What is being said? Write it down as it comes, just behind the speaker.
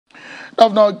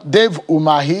Governor Dave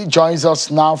Umahi joins us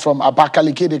now from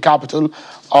Abakaliki, the capital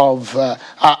of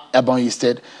Ebonyi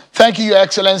State. Thank you, Your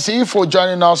Excellency, for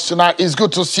joining us tonight. It's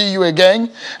good to see you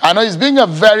again. I know it's been a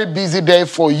very busy day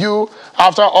for you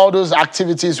after all those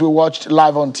activities we watched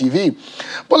live on TV.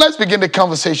 But let's begin the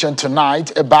conversation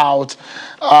tonight about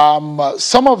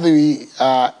some of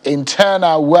the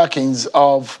internal workings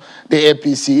of the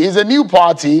APC. It's a new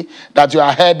party that you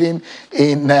are heading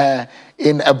in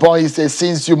Ebonyi State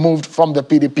since you moved from the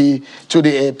PDP to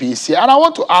the APC. And I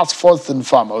want to ask first and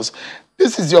foremost,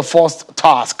 this is your first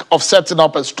task of setting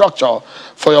up a structure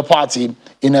for your party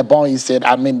in Ebonyi State.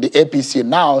 I mean, the APC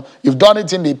now, you've done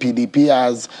it in the PDP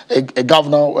as a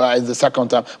governor as the second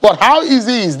time. But how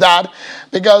easy is that?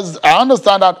 Because I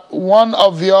understand that one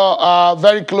of your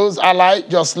very close ally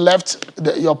just left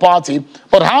your party.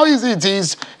 But how easy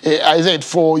is it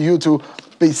for you to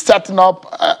be setting up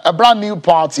a brand new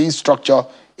party structure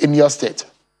in your state?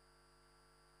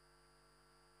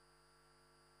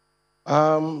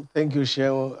 Thank you,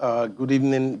 Sheil. Good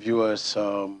evening, viewers.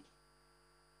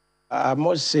 I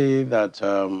must say that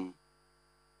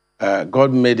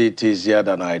God made it easier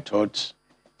than I thought.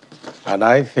 And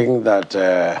I think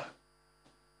that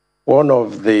one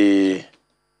of the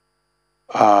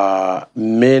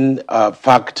main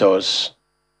factors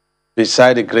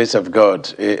beside the grace of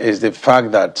God is the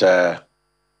fact that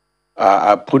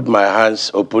I put my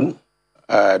hands open,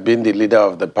 being the leader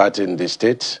of the party in the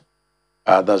state.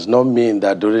 Does not mean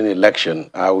that during election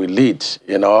I will lead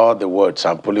in all the wards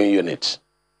and polling units.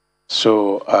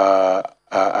 So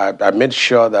I made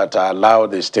sure that I allow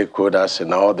the stakeholders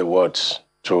in all the wards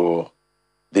to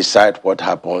decide what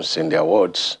happens in their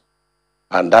wards.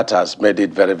 And that has made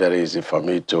it very, very easy for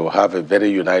me to have a very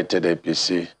united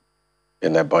APC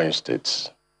in Ebonyi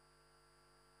State.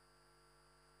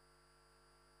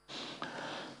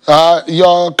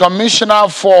 Your commissioner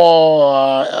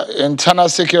for internal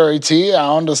security,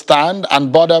 I understand,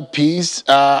 and border peace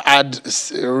had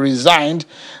resigned,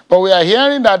 but we are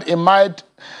hearing that it might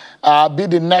be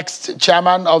the next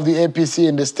chairman of the APC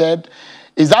in the state.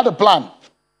 Is that the plan?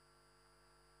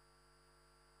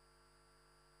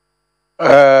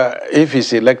 If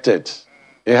he's elected,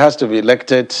 he has to be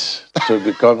elected to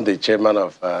become the chairman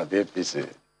of the APC.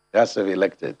 He has to be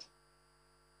elected.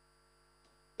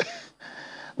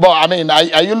 But, I mean,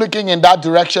 are you looking in that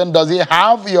direction? Does he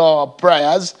have your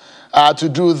prayers to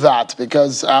do that?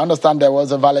 Because I understand there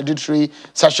was a valedictory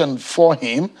session for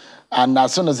him, and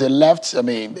as soon as he left, I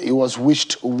mean, he was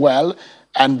wished well.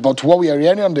 But what we are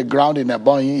hearing on the ground in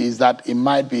Ebonyi is that he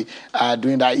might be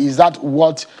doing that. Is that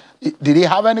what... Did he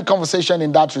have any conversation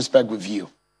in that respect with you?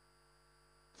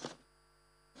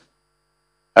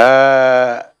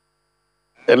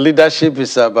 Leadership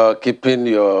is about keeping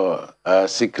your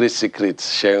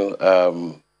secrets, Shane.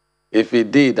 If he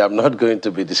did, I'm not going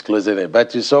to be disclosing it.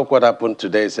 But you saw what happened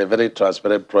today. It's a very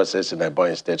transparent process in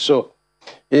Ebonyi State. So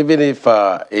even if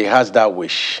he has that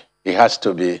wish, he has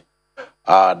to be,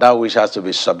 that wish has to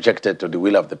be subjected to the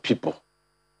will of the people.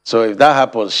 So if that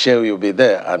happens, Shane will be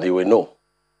there and he will know.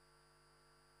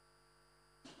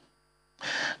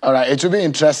 All right, it will be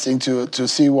interesting to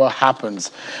see what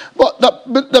happens. But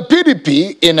the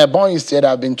PDP in Ebonyi State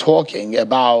have been talking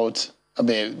about, I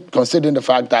mean, considering the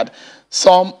fact that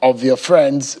some of your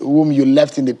friends whom you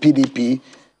left in the PDP,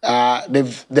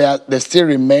 they still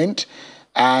remained,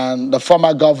 and the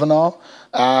former governor,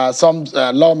 some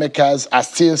lawmakers are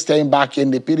still staying back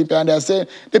in the PDP, and they're saying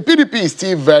the PDP is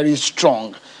still very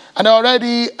strong. And they're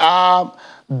already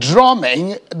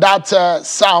drumming that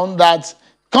sound that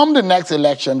come the next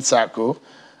election cycle,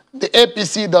 the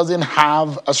APC doesn't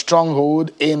have a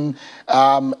stronghold in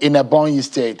Ebonyi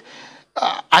State.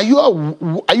 Are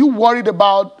you worried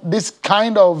about this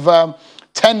kind of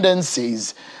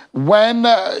tendencies when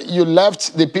you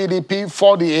left the PDP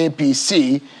for the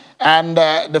APC, and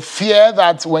the fear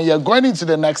that when you're going into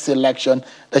the next election,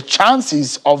 the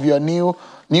chances of your new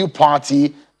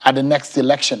party at the next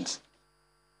elections?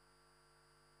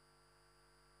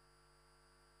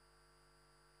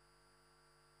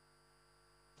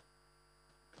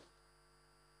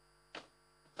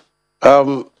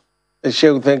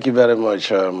 Sheikh, thank you very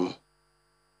much. You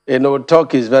know,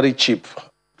 talk is very cheap.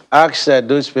 Ask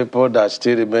those people that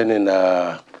still remain in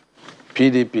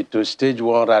PDP to stage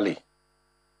 1 rally.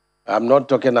 I'm not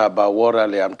talking about war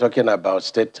rally, I'm talking about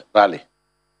state rally,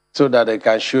 so that they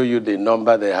can show you the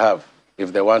number they have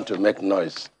if they want to make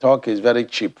noise. Talk is very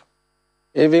cheap.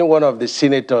 Even one of the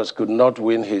senators could not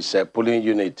win his polling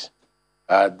unit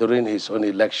during his own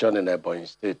election in Ebonyi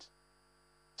State.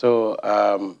 So,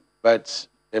 but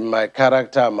in my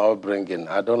character, I'm outbringing.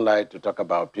 I don't like to talk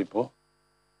about people.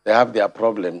 They have their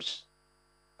problems.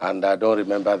 and I don't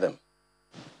remember them.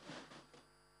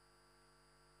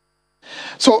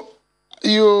 So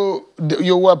you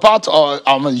were part of,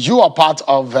 you are part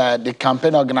of the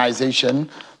campaign organization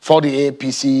for the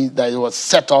APC that was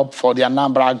set up for the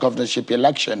Anambra governorship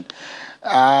election.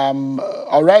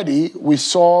 Already, we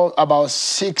saw about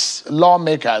 6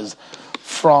 lawmakers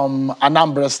from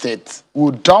Anambra State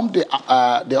who dumped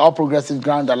the All Progressive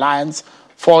Grand Alliance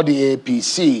for the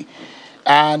APC.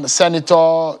 And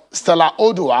Senator Stella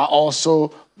Odua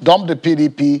also dumped the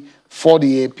PDP for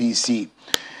the APC.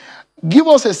 Give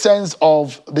us a sense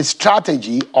of the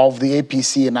strategy of the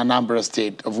APC in Anambra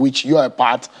State, of which you are a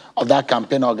part of that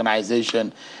campaign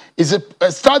organization. Is it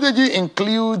a strategy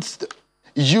includes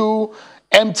you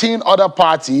emptying other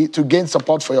party to gain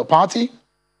support for your party?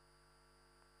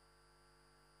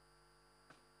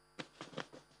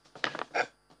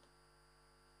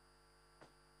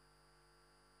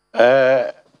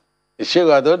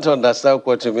 Sure, I don't understand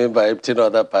what you mean by emptying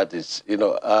other parties. You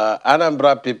know,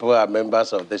 Anambra people are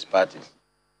members of this party.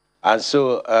 And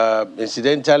so,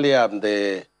 incidentally, I'm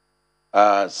the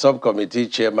subcommittee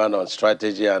chairman on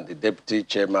strategy and the deputy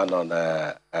chairman on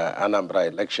Anambra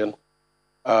election.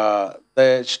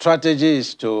 The strategy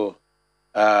is to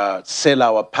sell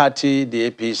our party, the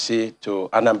APC, to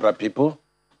Anambra people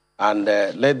and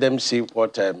let them see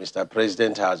what Mr.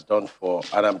 President has done for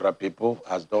Anambra people,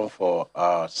 has done for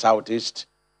Southeast,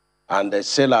 and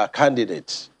sell our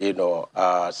candidates, you know,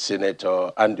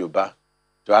 Senator Anduba,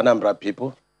 to Anambra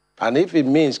people. And if it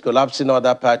means collapsing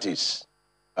other parties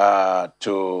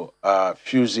to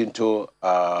fuse into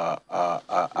our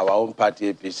own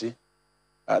party, APC,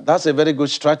 that's a very good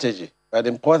strategy. But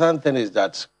the important thing is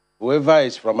that whoever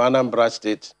is from Anambra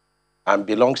State and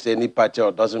belongs to any party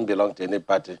or doesn't belong to any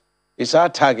party, it's our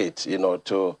target, you know,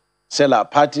 to sell our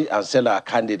party and sell our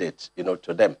candidate, you know,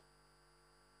 to them.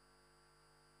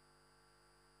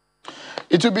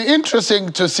 It will be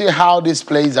interesting to see how this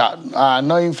plays out,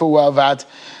 knowing full well that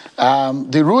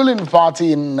the ruling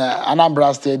party in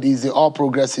Anambra State is the All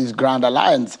Progressives Grand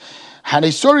Alliance. And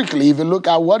historically, if you look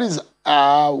at what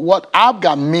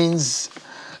ABGA means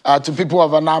to people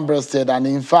of Anambra State and,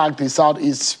 in fact, the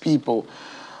Southeast people,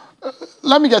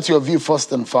 let me get your view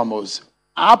first and foremost.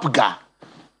 APGA,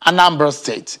 Anambra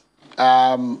State.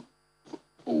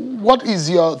 What is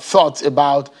your thoughts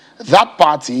about that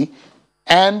party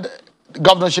and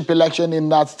governorship election in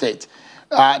that state?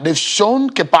 They've shown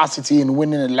capacity in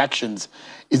winning elections.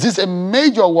 Is this a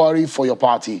major worry for your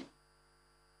party?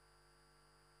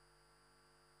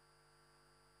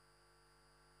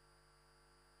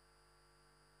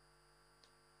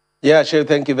 Yeah, sure.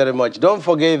 Thank you very much. Don't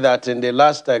forget that in the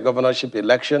last governorship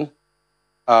election,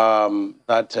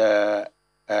 that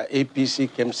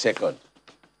APC came second.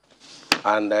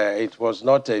 And it was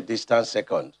not a distant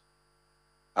second.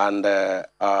 And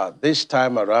this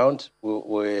time around,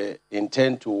 we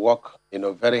intend to work, you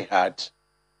know, very hard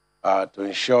to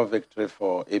ensure victory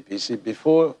for APC.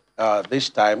 Before this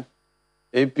time,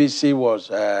 APC was,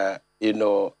 you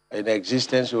know, in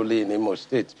existence only in Imo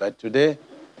State. But today,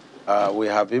 we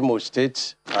have Imo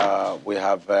State, we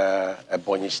have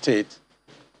Ebonyi State,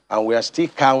 and we are still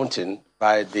counting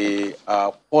by the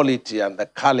quality and the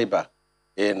caliber,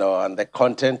 you know, and the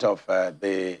content of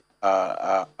the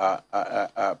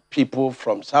people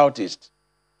from Southeast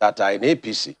that are in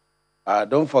APC.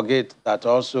 Don't forget that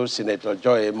also Senator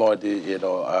Joy Emodi, you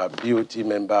know, BOT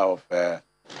member of,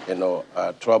 you know,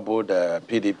 troubled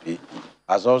PDP,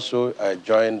 has also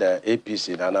joined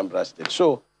APC in Anambra State.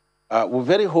 So we're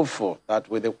very hopeful that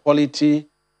with the quality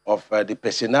of the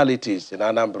personalities in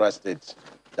Anambra State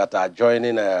that are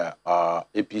joining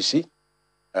APC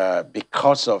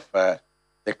because of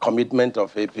the commitment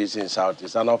of APC in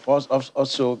Southeast, and of course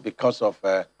also because of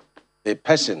the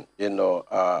person, you know,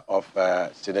 of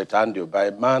Senator Anduba,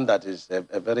 a man that is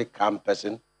a very calm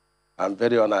person and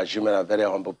very unassuming and very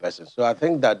humble person. So I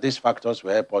think that these factors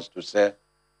will help us to say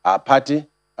our party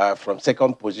from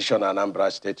second position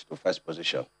Anambra State to first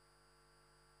position.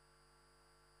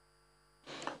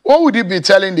 What would you be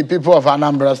telling the people of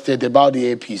Anambra State about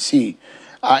the APC,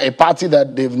 a party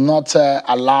that they've not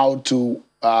allowed to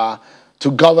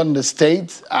govern the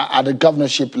state at the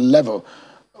governorship level?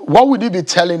 What would you be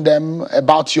telling them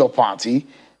about your party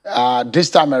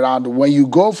this time around when you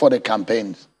go for the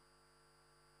campaigns?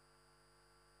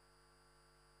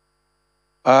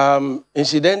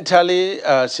 Incidentally,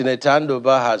 Senator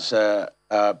Anduba has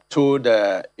told,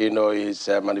 you know, his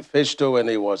manifesto when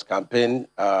he was campaigning,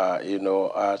 you know,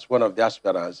 as one of the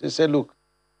aspirants. He said, look,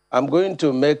 I'm going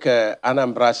to make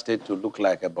Anambra State to look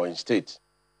like Ebonyi State.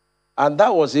 And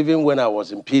that was even when I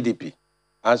was in PDP.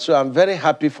 And so I'm very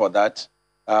happy for that,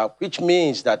 which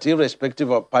means that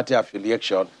irrespective of party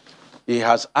affiliation, he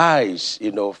has eyes,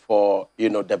 for,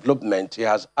 development. He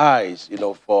has eyes,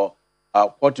 for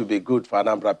what will be good for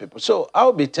Anambra people. So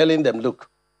I'll be telling them, look,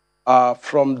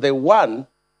 from the one,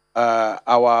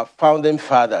 our founding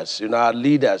fathers, our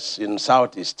leaders in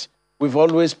Southeast, we've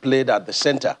always played at the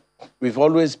center. We've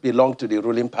always belonged to the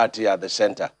ruling party at the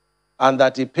center. And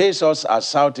that it pays us as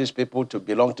Southeast people to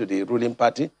belong to the ruling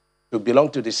party, to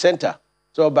belong to the center.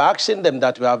 So by asking them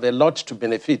that we have a lot to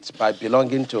benefit by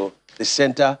belonging to the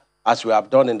center as we have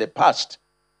done in the past.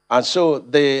 And so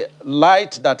the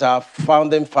light that our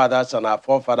founding fathers and our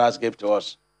forefathers gave to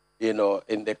us, in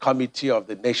the committee of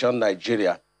the nation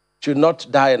Nigeria, should not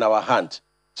die in our hand.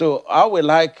 So I would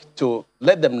like to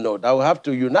let them know that we have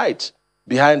to unite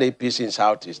behind APC in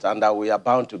Southeast and that we are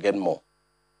bound to get more.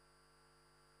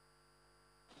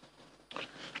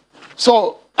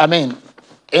 So, I mean,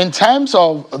 in terms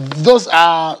of, those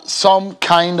are some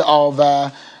kind of,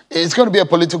 it's going to be a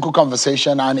political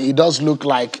conversation, and it does look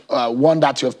like one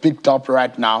that you have picked up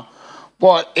right now.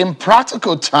 But in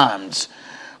practical terms,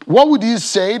 what would you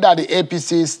say that the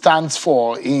APC stands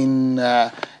for in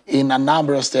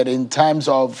Anambra State in terms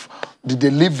of the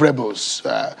deliverables?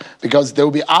 Because they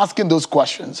will be asking those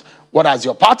questions. What has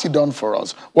your party done for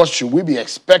us? What should we be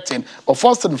expecting? But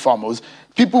first and foremost,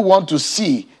 people want to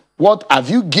see, what have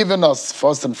you given us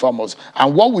first and foremost?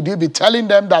 And what would you be telling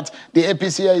them that the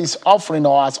APC is offering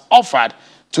or has offered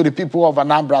to the people of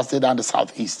Anambra State and the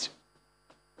Southeast?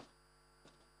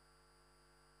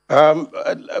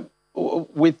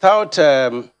 Without,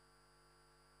 having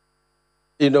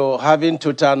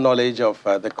total knowledge of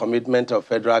the commitment of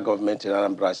federal government in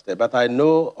Anambra State, but I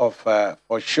know of,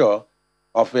 for sure,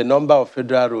 of a number of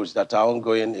federal roads that are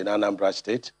ongoing in Anambra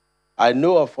State. I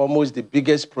know of almost the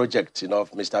biggest project,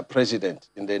 of Mr. President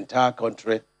in the entire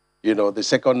country, the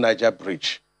second Niger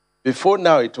Bridge. Before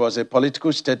now, it was a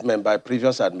political statement by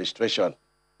previous administration.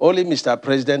 Only Mr.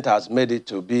 President has made it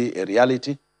to be a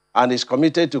reality and is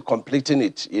committed to completing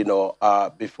it,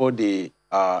 before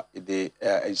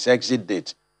its exit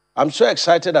date. I'm so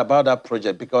excited about that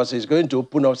project because it's going to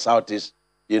open up Southeast,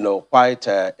 quite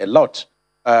a lot.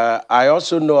 I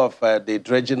also know of the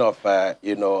dredging of,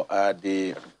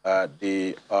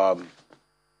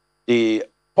 the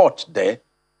port there,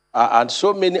 and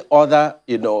so many other,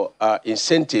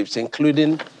 incentives,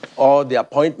 including all the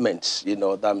appointments, that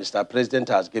Mr. President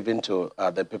has given to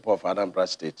the people of Anambra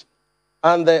State.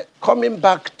 And coming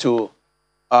back to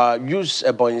use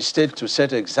Ebonyi State to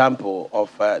set an example of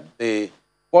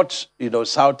what,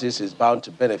 Southeast is bound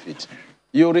to benefit.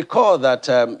 You recall that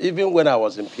even when I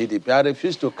was in PDP, I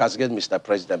refused to castigate Mr.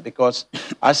 President because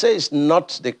I say it's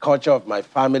not the culture of my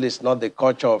family, it's not the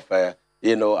culture of, an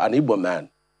Igbo man.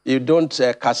 You don't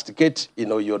castigate,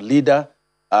 your leader,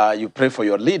 you pray for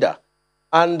your leader.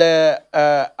 And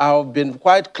I've been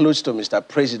quite close to Mr.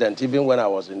 President, even when I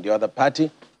was in the other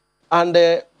party.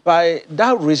 And by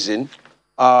that reason,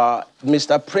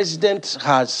 Mr. President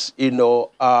has,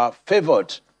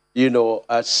 favored,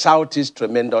 Southeast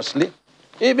tremendously.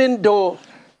 Even though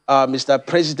Mr.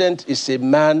 President is a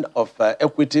man of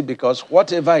equity, because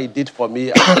whatever he did for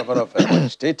me as governor of Ebonyi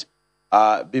State,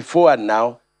 before and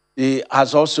now, he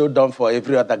has also done for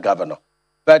every other governor.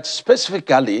 But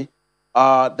specifically,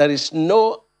 there is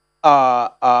no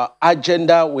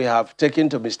agenda we have taken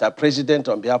to Mr. President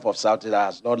on behalf of South that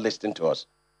has not listened to us.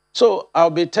 So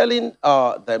I'll be telling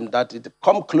them that it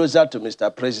come closer to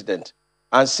Mr. President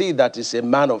and see that he's a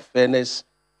man of fairness,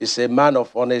 he's a man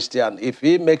of honesty, and if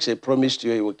he makes a promise to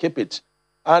you, he will keep it.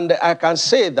 And I can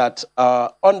say that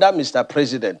under Mr.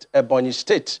 President, Ebonyi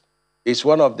State is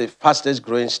one of the fastest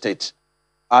growing states.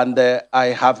 And I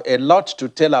have a lot to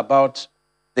tell about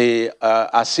the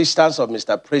assistance of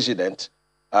Mr. President,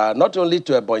 not only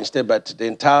to Ebonyi State, but the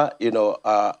entire,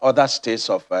 other states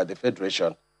of the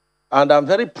Federation. And I'm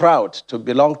very proud to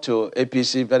belong to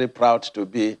APC, very proud to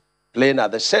be playing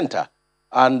at the center.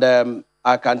 And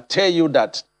I can tell you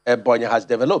that Ebonyi has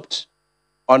developed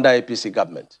under APC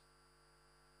government.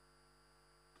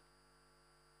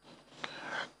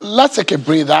 Let's take a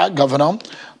breather, Governor.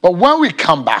 But when we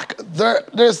come back,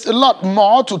 there's a lot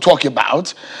more to talk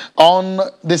about on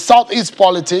the Southeast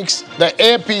politics, the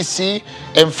APC.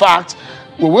 In fact,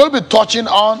 we will be touching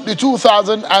on the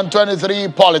 2023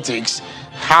 politics,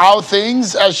 how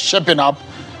things are shaping up,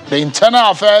 the internal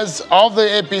affairs of the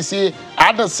APC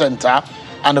at the center,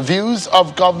 and the views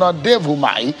of Governor Dave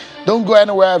Umahi. Don't go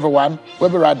anywhere, everyone.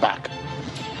 We'll be right back.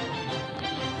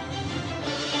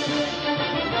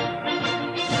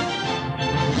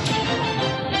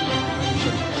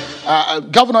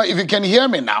 Governor, if you can hear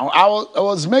me now, I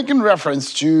was making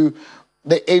reference to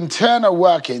the internal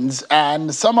workings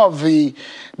and some of the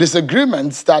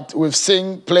disagreements that we've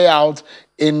seen play out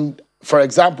in, for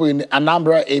example, in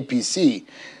Anambra APC.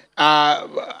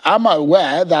 I'm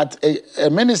aware that a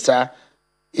minister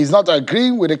is not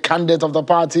agreeing with the candidate of the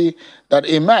party that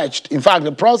emerged. In fact,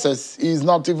 the process is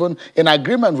not even in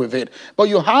agreement with it. But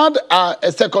you had a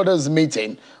stakeholders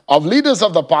meeting of leaders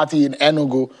of the party in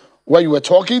Enugu where you were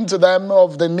talking to them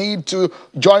of the need to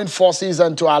join forces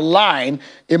and to align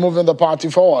in moving the party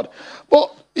forward.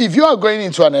 But if you are going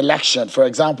into an election, for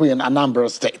example, in Anambra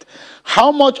State,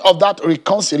 how much of that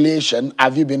reconciliation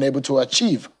have you been able to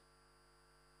achieve?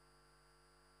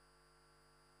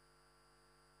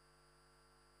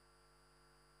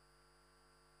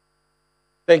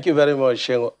 Thank you very much,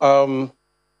 Shengo.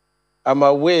 I'm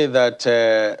aware that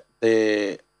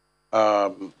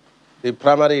the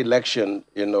primary election,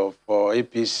 for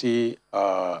APC,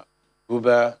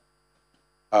 Uber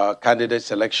candidate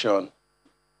selection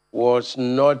was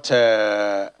not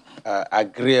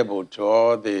agreeable to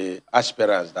all the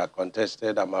aspirants that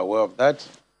contested. I'm aware of that.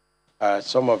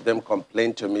 Some of them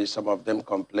complained to me. Some of them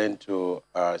complained to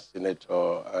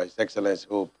Senator His Excellency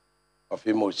Hope of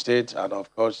Imo State, and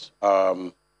of course,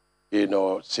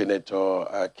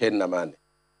 Senator Ken Namani.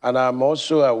 And I'm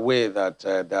also aware that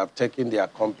they have taken their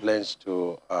complaints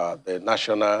to the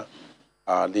national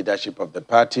leadership of the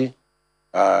party.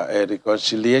 A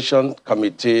reconciliation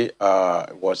committee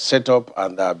was set up,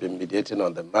 and they have been mediating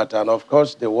on the matter. And of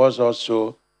course, there was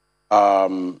also,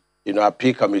 a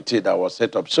peer committee that was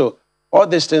set up. So all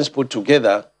these things put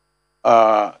together,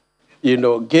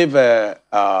 give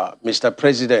Mr.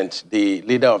 President, the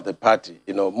leader of the party,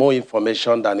 more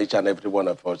information than each and every one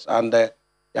of us. And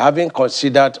having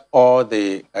considered all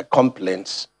the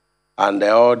complaints and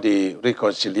all the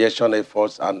reconciliation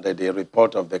efforts and the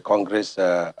report of the Congress,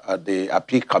 the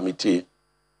appeal committee,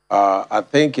 I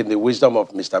think in the wisdom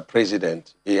of Mr.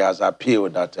 President, he has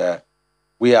appealed that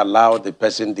we allow the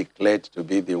person declared to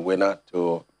be the winner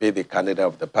to be the candidate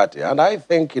of the party. And I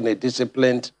think in a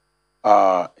disciplined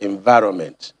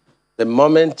environment, the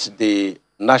moment the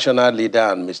national leader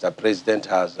and Mr. President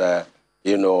has,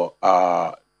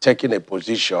 taken a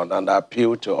position and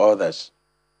appeal to others,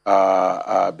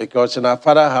 because in our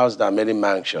father house there are many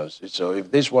mansions. So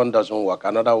if this one doesn't work,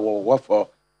 another will work for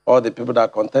all the people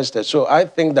that contested. So I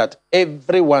think that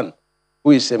everyone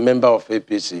who is a member of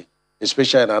APC,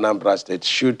 especially in Anambra State,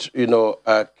 should,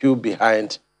 queue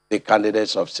behind the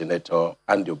candidates of Senator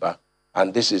Anduba.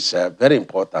 And this is very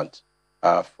important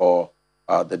for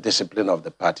the discipline of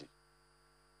the party.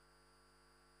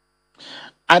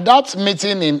 At that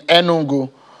meeting in Enugu,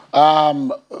 I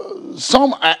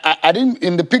didn't,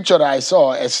 in the picture that I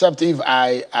saw, except if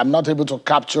I am not able to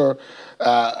capture,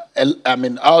 all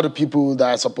the people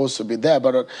that are supposed to be there.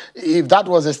 But if that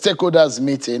was a stakeholders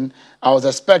meeting, I was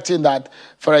expecting that,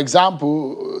 for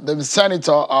example, the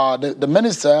senator or the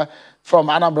minister from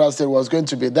Anambra State was going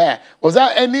to be there. Was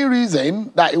there any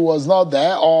reason that it was not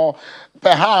there, or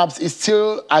perhaps it's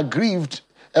still aggrieved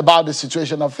about the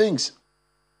situation of things?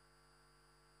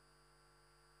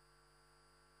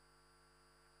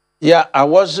 Yeah, I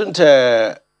wasn't, in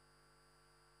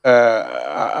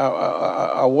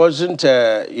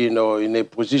a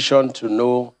position to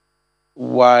know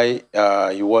why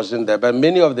he wasn't there. But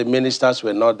many of the ministers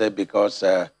were not there because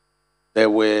they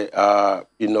were,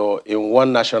 in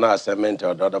one national assignment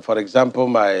or the other. For example,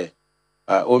 my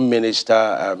own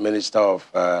minister, Minister of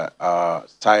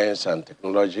Science and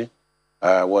Technology,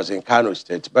 was in Kano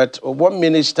State. But one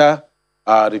minister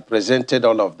represented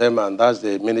all of them, and that's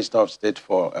the Minister of State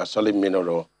for Solid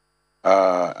Mineral,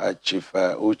 Chief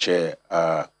Uche,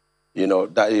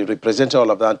 that he represented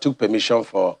all of them and took permission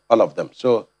for all of them.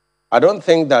 So I don't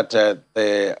think that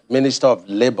the Minister of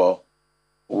Labor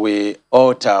will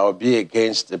alter or be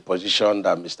against the position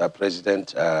that Mr.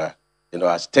 President,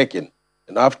 has taken.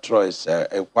 And after all, it's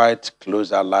a quite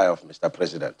close ally of Mr.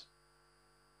 President.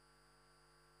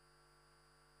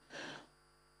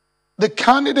 The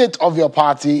candidate of your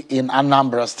party in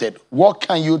Anambra State, what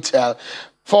can you tell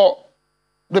for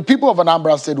the people of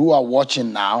Anambra State who are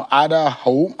watching now, either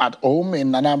at home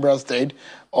in Anambra State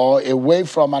or away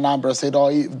from Anambra State,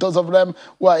 or those of them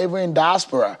who are even in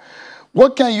diaspora?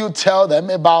 What can you tell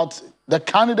them about the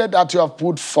candidate that you have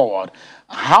put forward?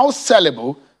 How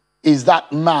sellable is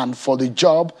that man for the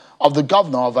job of the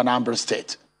governor of Anambra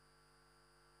State?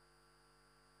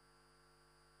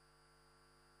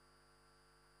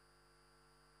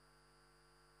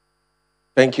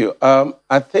 Thank you.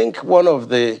 I think one of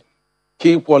the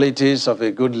key qualities of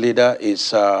a good leader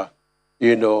is,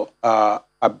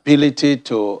 ability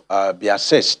to be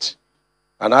assessed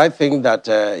And I think that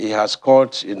he has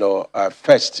scored,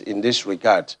 first in this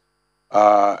regard.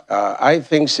 I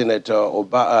think Senator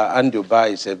Andy Oba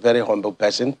is a very humble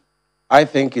person. I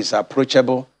think he's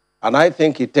approachable, and I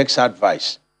think he takes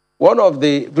advice. One of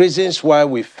the reasons why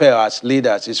we fail as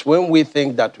leaders is when we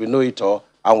think that we know it all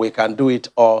and we can do it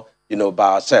all,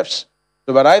 by ourselves.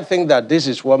 So, but I think that this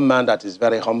is one man that is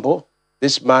very humble.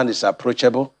 This man is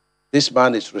approachable. This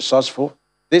man is resourceful.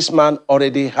 This man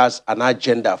already has an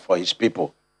agenda for his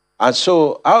people. And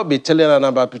so I'll be telling a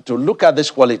number of people to look at these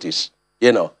qualities,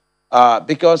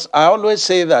 because I always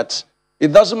say that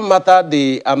it doesn't matter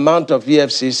the amount of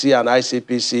EFCC and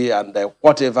ICPC and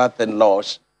whatever the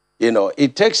laws,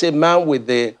 it takes a man with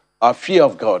the fear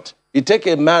of God. It takes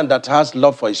a man that has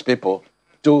love for his people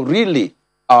to really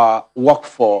work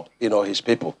for, his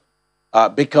people.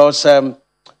 Because,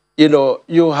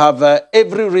 you have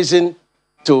every reason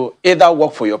to either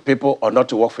work for your people or not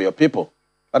to work for your people.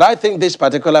 But I think this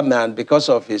particular man, because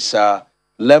of his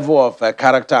level of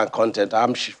character and content,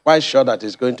 I'm quite sure that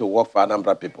he's going to work for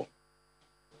Anambra people.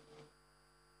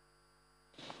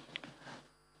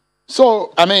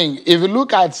 So, I mean, if you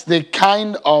look at the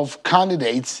kind of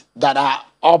candidates that are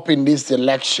up in this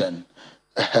election,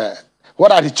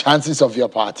 what are the chances of your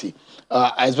party,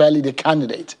 especially the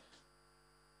candidate?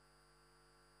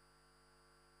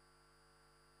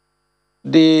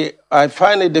 I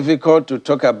find it difficult to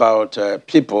talk about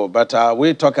people, but I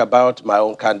will talk about my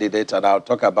own candidate, and I'll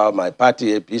talk about my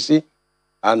party, APC.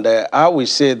 And I will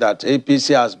say that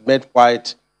APC has made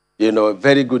quite,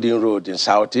 very good inroad in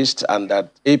Southeast, and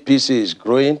that APC is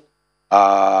growing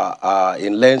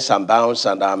in lengths and bounds,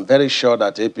 and I'm very sure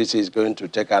that APC is going to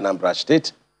take Anambra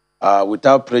State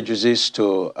without prejudice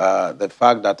to the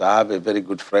fact that I have a very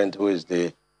good friend who is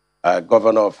the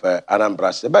governor of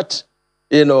Anambra State. But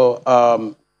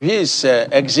he is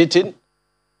exiting,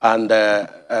 and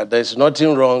there's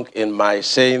nothing wrong in my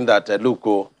saying that,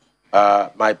 look,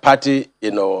 my party,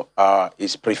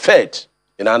 is preferred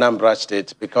in Anambra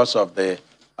State because of the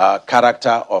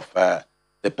character of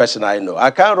the person I know.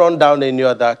 I can't run down any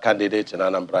other candidate in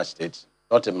Anambra State.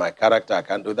 Not in my character, I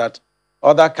can't do that.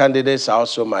 Other candidates are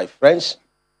also my friends,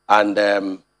 and,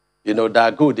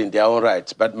 they're good in their own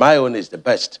right. But my own is the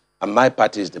best, and my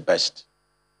party is the best.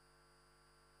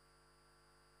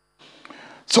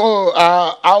 So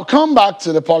I'll come back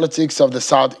to the politics of the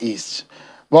Southeast.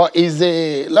 But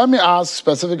let me ask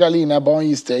specifically in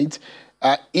Ebonyi State,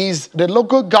 is the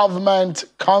local government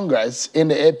Congress in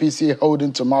the APC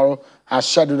holding tomorrow as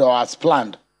scheduled or as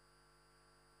planned?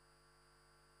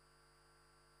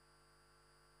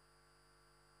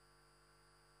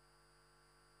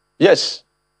 Yes.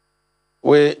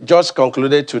 We just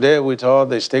concluded today with all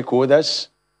the stakeholders.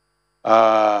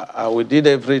 We did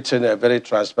everything in a very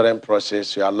transparent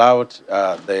process. We allowed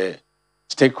the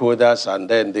stakeholders and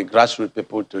then the grassroots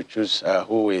people to choose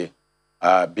who will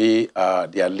be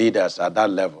their leaders at that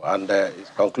level. And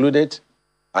it's concluded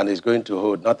and it's going to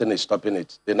hold. Nothing is stopping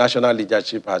it. The national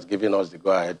leadership has given us the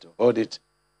go-ahead to hold it.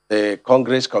 The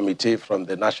Congress committee from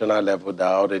the national level, they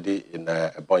are already in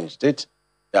Ebonyi State.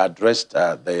 They addressed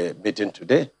the meeting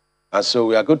today. And so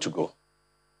we are good to go.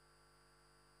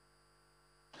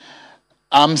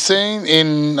 I'm saying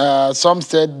in some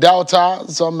state, Delta,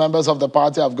 some members of the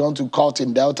party have gone to court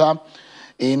in Delta,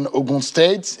 in Ogun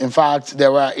State. In fact,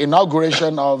 there were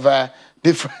inauguration of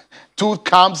different, two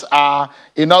camps are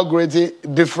inaugurating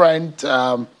different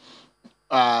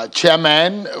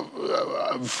chairmen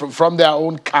from their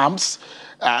own camps.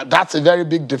 That's a very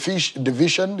big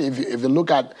division if you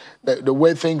look at the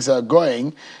way things are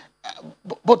going.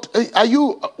 But are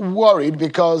you worried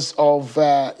because of,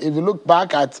 if you look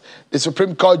back at the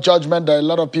Supreme Court judgment that a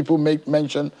lot of people make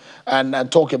mention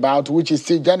and talk about, which is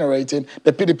still generating,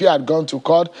 the PDP had gone to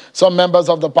court. Some members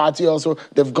of the party also,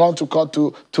 they've gone to court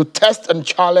to test and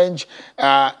challenge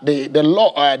the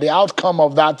law, the outcome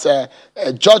of that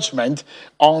judgment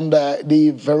on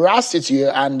the veracity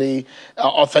and the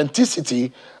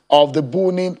authenticity of the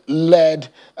Buni-led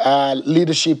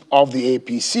leadership of the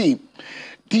APC.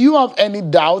 Do you have any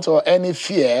doubt or any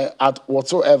fear at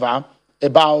whatsoever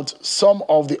about some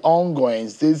of the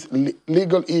ongoings, these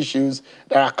legal issues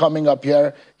that are coming up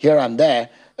here and there,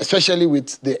 especially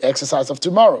with the exercise of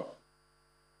tomorrow?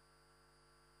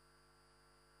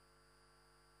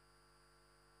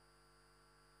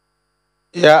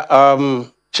 Yeah,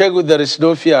 Chegu, there is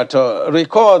no fear at all.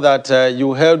 Recall that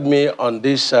you held me on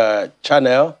this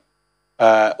channel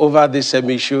over this same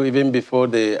issue, even before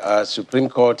the Supreme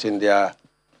Court in their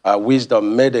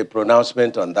wisdom made a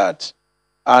pronouncement on that.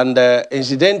 And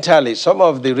incidentally, some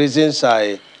of the reasons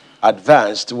I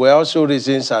advanced were also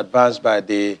reasons advanced by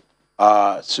the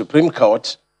Supreme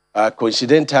Court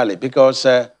coincidentally, because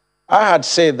I had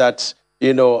said that,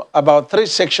 you know, about 3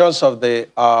 sections of the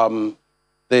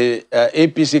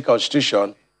APC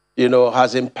constitution, you know,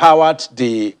 has empowered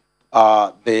the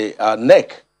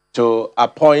NEC to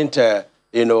appoint,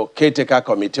 you know, caretaker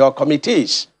committee or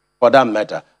committees for that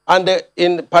matter. And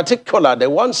in particular, the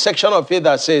one section of it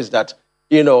that says that,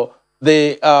 you know,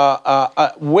 the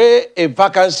where a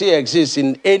vacancy exists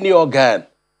in any organ,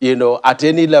 you know, at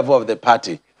any level of the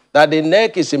party, that the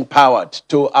NEC is empowered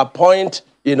to appoint,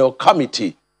 you know,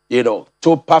 committee, you know,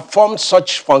 to perform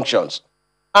such functions.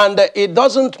 And it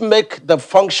doesn't make the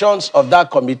functions of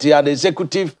that committee an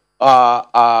executive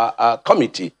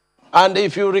committee. And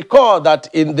if you recall that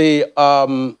in the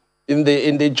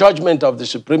judgment of the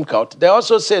Supreme Court, they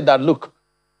also said that, look,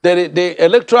 the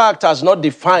Electoral Act has not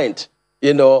defined,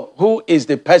 you know, who is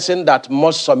the person that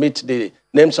must submit the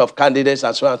names of candidates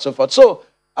and so on and so forth. So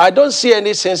I don't see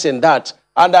any sense in that.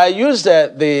 And I used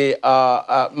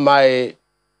my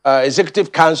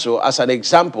Executive Council as an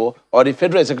example, or the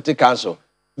Federal Executive Council.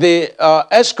 The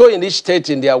ESCO in each state,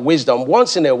 in their wisdom,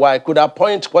 once in a while could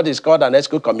appoint what is called an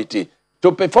ESCO committee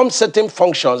to perform certain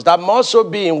functions that must also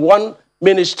be in one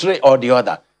ministry or the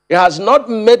other. It has not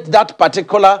made that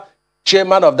particular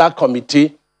chairman of that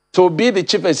committee to be the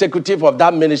chief executive of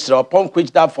that ministry upon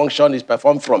which that function is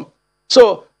performed from.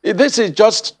 So this is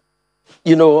just,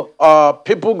 you know,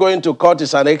 people going to court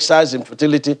is an exercise in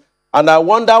futility. And I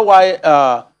wonder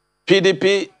why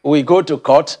PDP will go to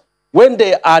court when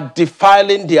they are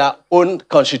defiling their own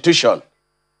constitution.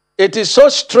 It is so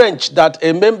strange that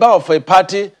a member of a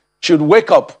party should wake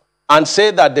up and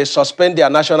say that they suspend their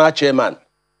national chairman.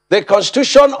 The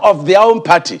constitution of their own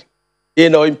party, you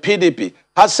know, in PDP,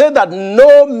 has said that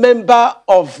no member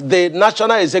of the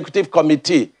National Executive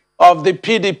Committee of the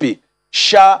PDP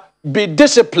shall be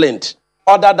disciplined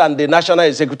other than the National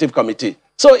Executive Committee.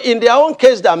 So in their own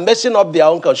case, they are messing up their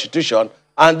own constitution,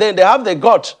 and then they have the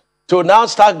guts to now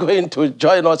start going to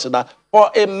join us in that for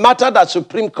a matter that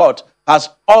Supreme Court has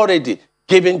already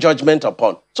given judgment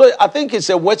upon. So I think it's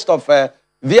a waste of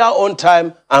their own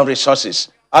time and resources.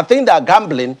 I think they're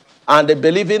gambling and they're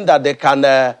believing that they can,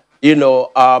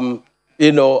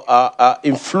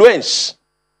 influence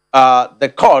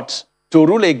the court to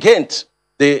rule against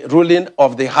the ruling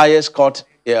of the highest court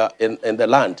in the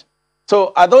land.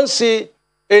 So I don't see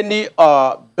any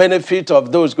benefit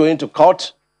of those going to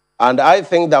court. And I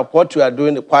think that what we are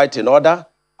doing is quite in order,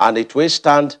 and it will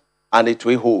stand and it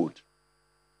will hold.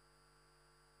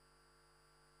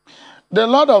 There are a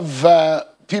lot of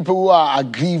people who are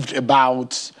aggrieved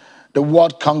about the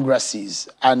ward congresses,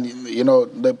 and you know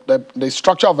the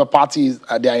structure of the party.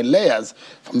 They are in layers,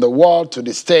 from the ward to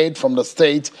the state, from the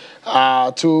state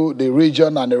to the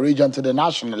region, and the region to the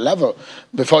national level.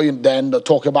 Before you then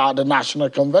talk about the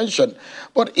national convention,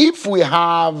 but if we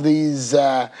have these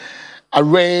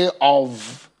array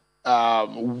of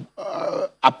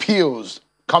appeals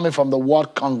coming from the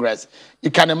ward congress, you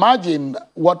can imagine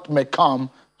what may come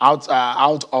out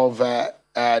of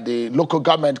the local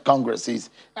government congresses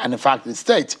and in fact the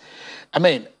state. I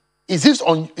mean, is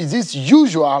this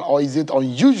usual or is it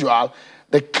unusual,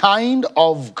 the kind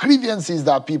of grievances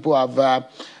that people have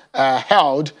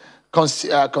held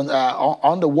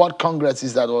on the ward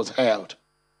congresses that was held?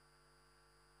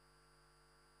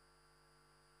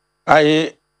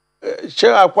 I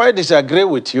quite disagree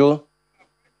with you.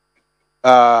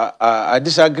 I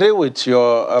disagree with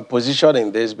your position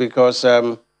in this because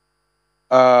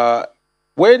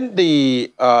when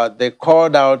they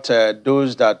called out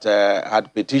those that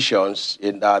had petitions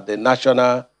in the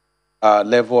national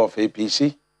level of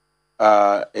APC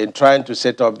in trying to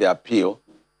set up the appeal,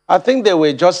 I think there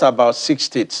were just about 6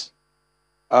 states,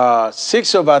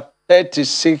 6 over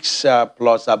 36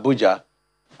 plus Abuja.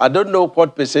 I don't know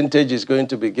what percentage is going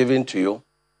to be given to you,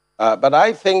 but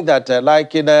I think that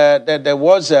there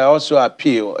was also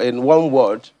appeal in one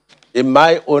word in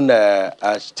my own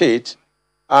state,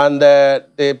 and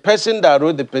the person that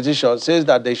wrote the petition says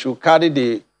that they should carry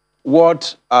the ward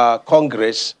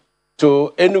congress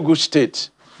to Enugu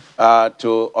State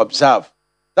to observe.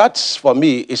 That's, for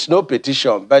me, it's no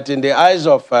petition, but in the eyes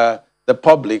of the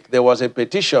public, there was a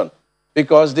petition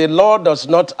because the law does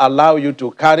not allow you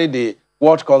to carry the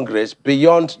Ward Congress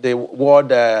beyond the ward,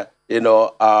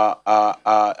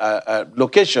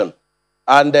 location.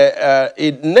 And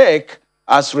NEC,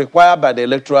 as required by the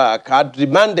Electoral Act, had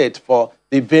demanded for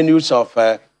the venues of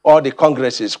all the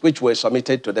congresses which were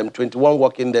submitted to them 21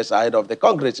 working days ahead of the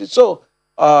congresses. So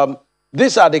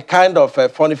these are the kind of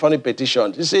funny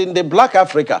petitions. You see, in the Black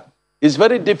Africa, it's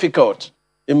very difficult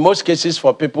in most cases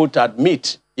for people to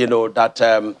admit,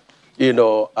 that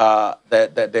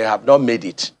they have not made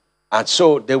it. And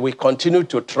so they will continue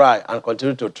to try and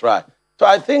continue to try. So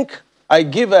I think I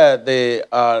give the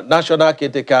national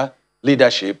caretaker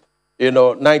leadership,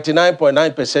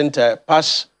 99.9%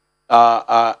 pass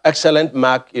excellent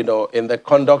mark, in the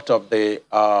conduct of the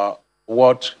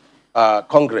World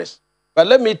Congress. But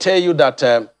let me tell you that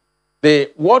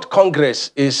the World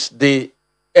Congress is the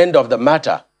end of the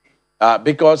matter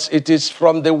because it is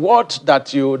from the ward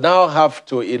that you now have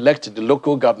to elect the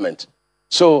local government.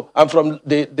 So, and from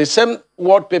the same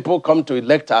ward people come to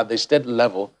elect at the state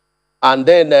level, and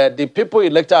then the people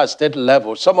elected at state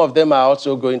level, some of them are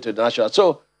also going to the national.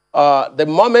 So, the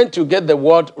moment you get the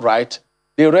word right,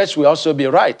 the rest will also be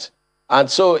right. And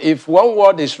so, if one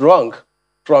word is wrong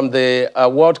from the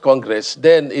World Congress,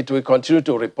 then it will continue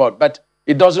to report. But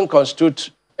it doesn't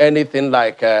constitute anything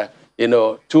like,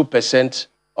 2%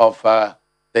 of the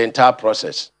entire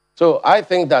process. So, I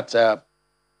think that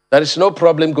there is no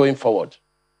problem going forward.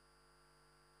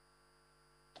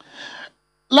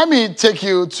 Let me take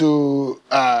you to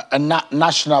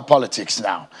national politics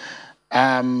now.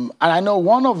 And I know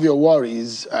one of your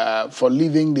worries for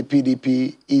leaving the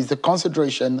PDP is the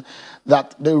consideration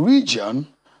that the region,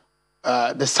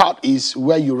 the Southeast,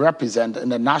 where you represent in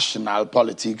the national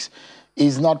politics,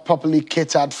 is not properly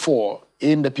catered for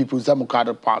in the People's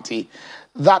Democratic Party.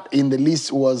 That in the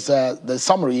list was the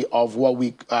summary of what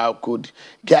we could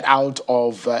get out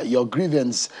of your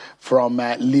grievance from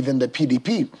leaving the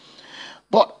PDP.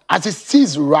 But as it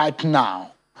is right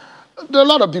now, there are a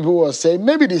lot of people who are saying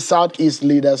maybe the Southeast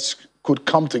leaders could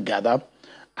come together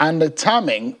and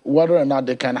determine whether or not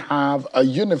they can have a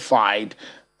unified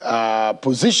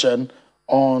position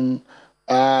on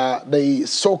the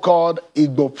so-called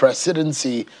Igbo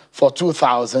presidency for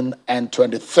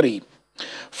 2023.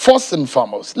 First and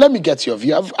foremost, let me get your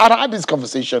view. I've had this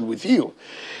conversation with you.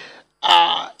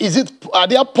 Are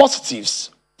there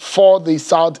positives for the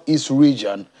Southeast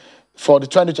region for the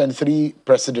 2023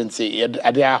 presidency?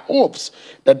 Are there hopes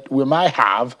that we might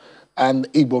have an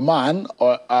Igbo man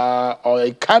or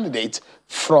a candidate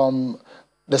from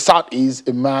the Southeast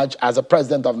emerge as a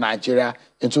president of Nigeria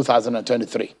in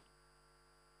 2023?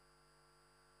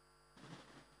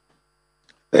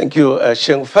 Thank you,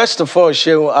 Sheung. First of all,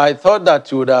 Sheung, I thought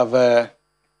that you would have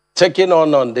taken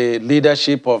on the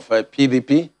leadership of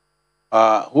PDP,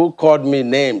 who called me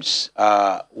names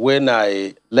when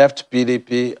I left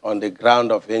PDP on the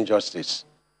ground of injustice.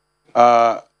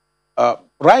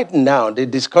 Right now, the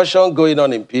discussion going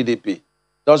on in PDP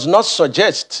does not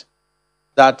suggest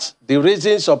that the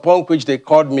reasons upon which they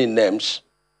called me names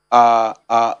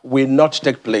will not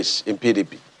take place in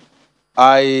PDP.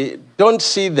 I don't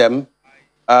see them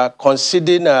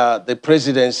conceding the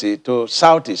presidency to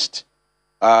Southeast,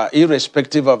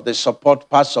 irrespective of the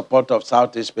past support of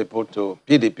Southeast people to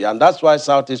PDP. And that's why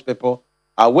Southeast people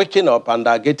are waking up and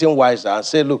are getting wiser and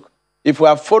say, look, if we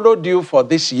have followed you for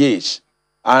these years,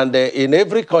 and in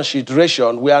every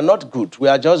consideration, we are not good, we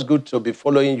are just good to be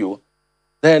following you,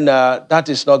 then that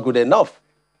is not good enough.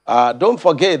 Don't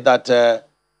forget that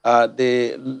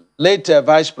the late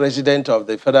Vice President of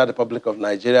the Federal Republic of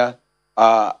Nigeria,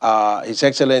 His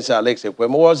Excellency Alex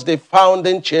Ekwem, was the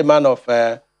founding chairman of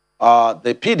the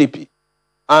PDP.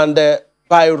 And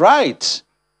by right,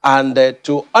 and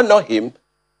to honor him,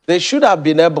 they should have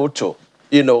been able to,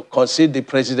 concede the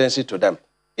presidency to them.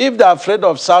 If they're afraid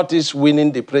of Southeast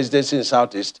winning the presidency in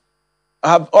Southeast,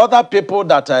 have other people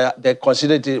that they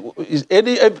consider it,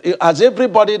 has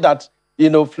everybody that,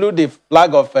 flew the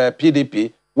flag of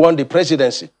PDP won the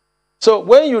presidency? So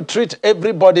when you treat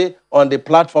everybody on the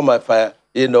platform of,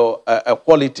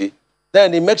 equality,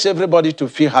 then it makes everybody to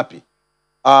feel happy.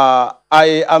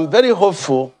 I am very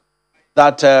hopeful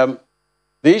that the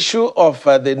issue of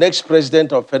the next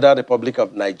president of Federal Republic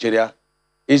of Nigeria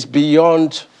is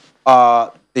beyond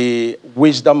the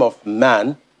wisdom of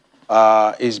man,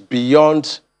 is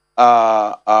beyond,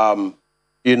 the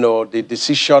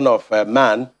decision of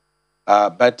man,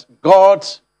 but God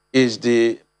is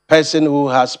the person who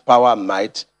has power and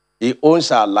might. He owns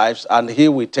our lives, and he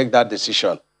will take that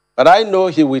decision. But I know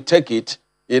he will take it,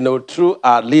 through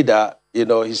our leader,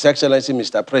 His Excellency,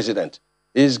 Mr. President.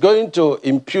 He's going to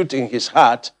impute in his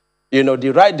heart,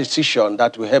 the right decision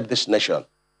that will help this nation.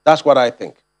 That's what I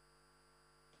think.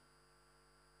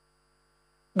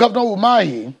 Governor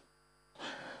Umahi,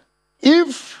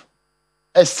 if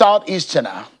a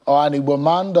Southeasterner or an Igbo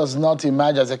man does not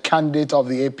emerge as a candidate of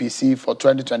the APC for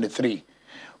 2023,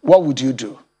 what would you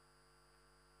do?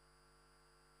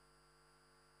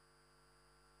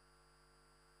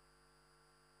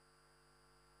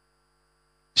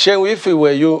 Sheung, if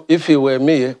it were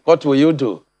me, what will you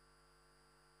do?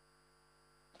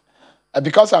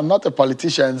 because I'm not a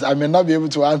politician, I may not be able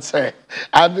to answer.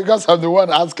 And because I'm the one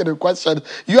asking the question,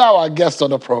 you are our guest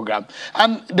on the program.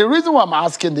 And the reason why I'm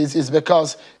asking this is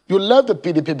because you left the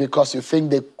PDP because you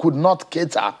think they could not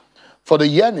cater for the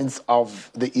yearnings of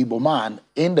the Igbo man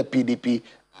in the PDP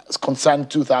concerning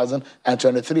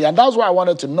 2023. And that's why I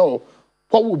wanted to know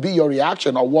what would be your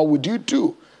reaction, or what would you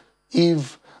do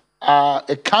if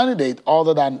a candidate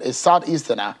other than a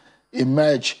Southeasterner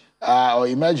emerges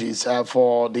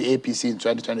for the APC in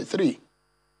 2023?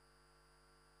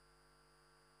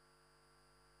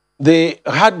 The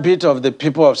heartbeat of the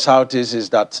people of Southeast is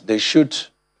that they should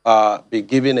be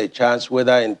given a chance,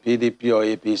 whether in PDP or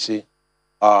APC,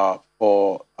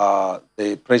 for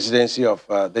the presidency of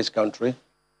this country,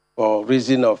 for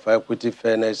reason of equity,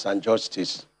 fairness, and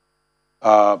justice.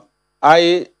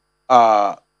 I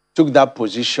took that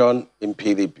position in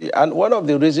PDP. And one of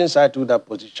the reasons I took that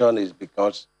position is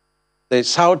because the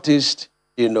Southeast,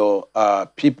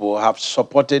 people have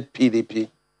supported PDP,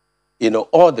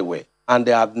 all the way, and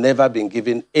they have never been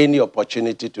given any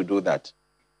opportunity to do that.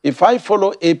 If I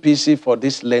follow APC for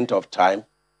this length of time,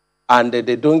 and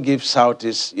they don't give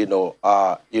Southeast, an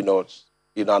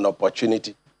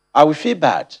opportunity, I will feel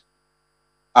bad.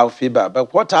 I will feel bad.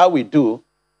 But what I will do,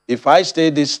 if I stay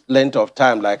this length of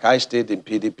time like I stayed in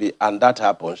PDP and that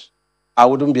happens, I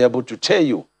wouldn't be able to tell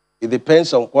you. It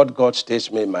depends on what God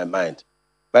states me in my mind.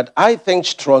 But I think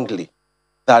strongly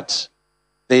that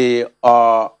the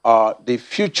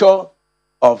future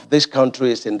of this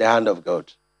country is in the hand of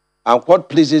God. And what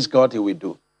pleases God, he will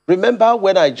do. Remember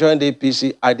when I joined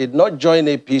APC, I did not join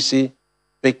APC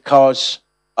because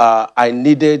I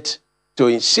needed to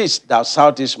insist that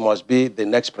Southeast must be the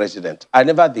next president. I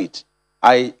never did.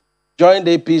 I joined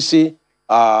APC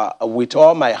with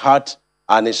all my heart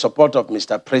and in support of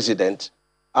Mr. President,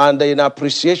 and in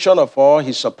appreciation of all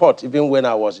his support, even when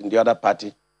I was in the other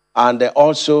party, and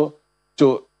also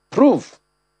to prove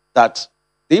that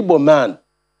the Igbo man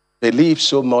believes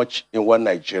so much in one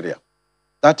Nigeria.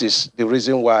 That is the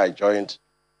reason why I joined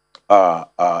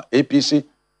APC,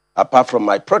 apart from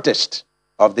my protest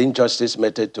of the injustice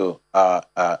meted to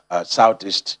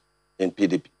Southeast in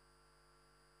PDP.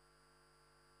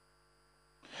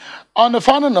 On the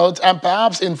final note, and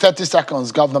perhaps in 30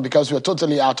 seconds, Governor, because we're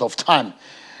totally out of time,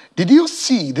 did you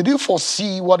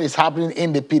foresee what is happening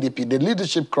in the PDP, the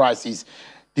leadership crisis?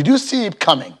 Did you see it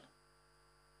coming?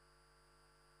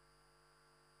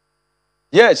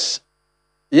 Yes.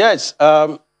 Yes.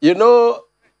 I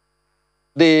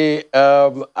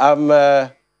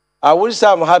would say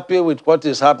I'm happy with what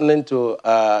is happening to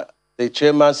the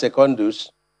chairman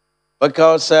Secondus,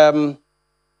 because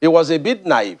he was a bit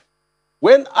naive.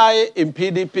 When in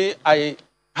PDP, I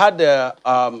had a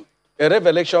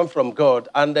revelation from God,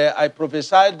 and I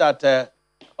prophesied that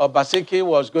Obaseki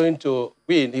was going to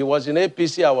win. He was in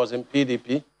APC, I was in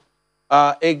PDP.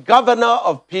 A governor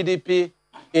of PDP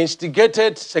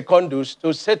instigated Secondus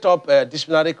to set up a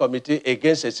disciplinary committee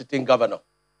against a sitting governor.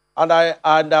 And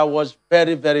I was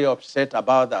very, very upset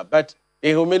about that. But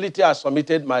in humility, I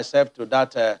submitted myself to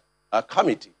that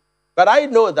committee. But I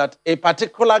know that a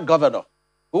particular governor,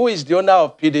 who is the owner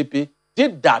of PDP,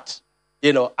 did that,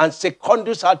 and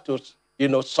Secondus had to,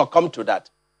 succumb to that.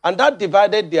 And that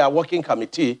divided their working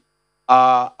committee.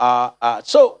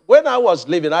 So when I was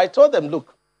leaving, I told them,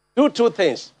 look, do two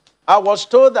things. I was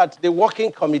told that the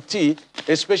working committee,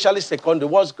 especially Secondus,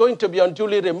 was going to be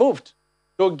unduly removed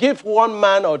to give one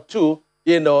man or two,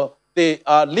 the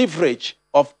leverage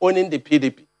of owning the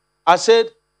PDP. I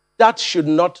said, that should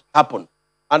not happen.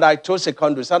 And I told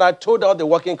Secondus, and I told all the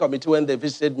working committee when they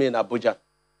visited me in Abuja.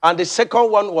 And the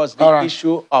second one was the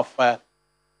issue of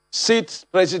seat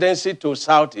presidency to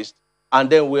Southeast, and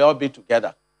then we all be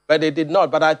together. But they did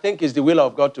not. But I think it's the will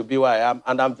of God to be where I am,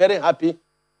 and I'm very happy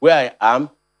where I am.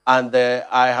 And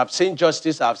I have seen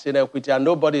justice, I have seen equity, and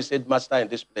nobody said master in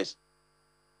this place.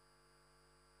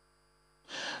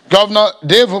 Governor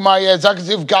Dave Umahi,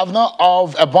 Executive Governor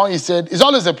of Ebonyi State, it's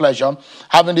always a pleasure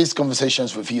having these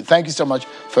conversations with you. Thank you so much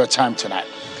for your time tonight.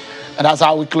 And that's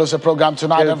how we close the program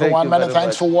tonight, everyone. Many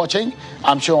thanks for watching.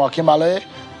 I'm Sean Akimale.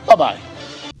 Bye-bye.